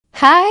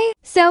Hi!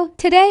 So,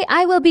 today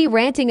I will be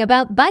ranting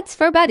about Buds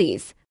for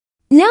Buddies.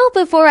 Now,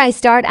 before I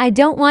start, I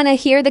don't want to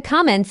hear the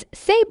comments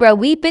say, bro,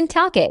 we've been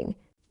talking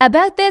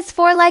about this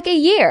for like a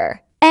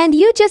year, and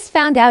you just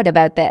found out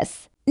about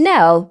this.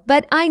 No,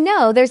 but I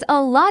know there's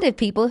a lot of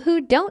people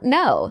who don't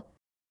know.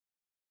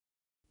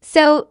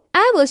 So,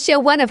 I will show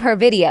one of her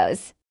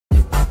videos.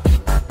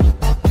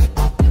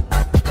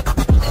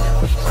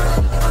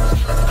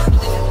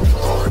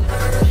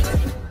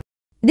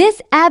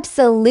 This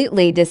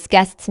absolutely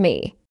disgusts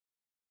me.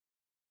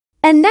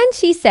 And then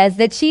she says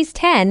that she's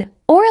 10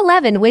 or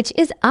 11, which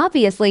is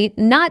obviously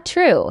not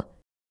true.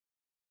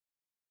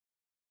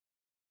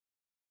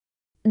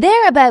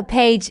 Their about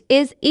page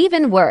is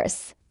even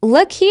worse.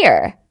 Look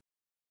here.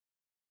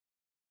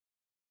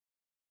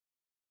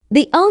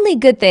 The only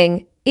good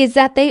thing is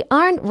that they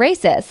aren't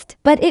racist,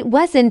 but it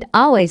wasn't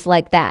always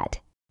like that.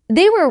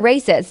 They were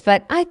racist,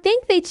 but I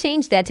think they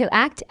changed that to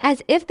act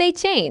as if they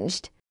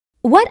changed.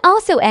 What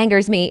also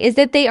angers me is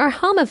that they are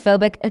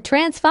homophobic,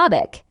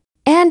 transphobic,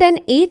 and an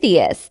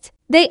atheist.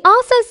 They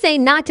also say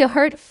not to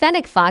hurt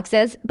fennec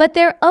foxes, but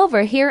they're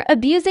over here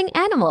abusing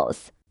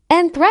animals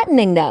and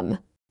threatening them.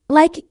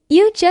 Like,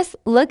 you just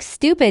look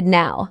stupid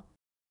now.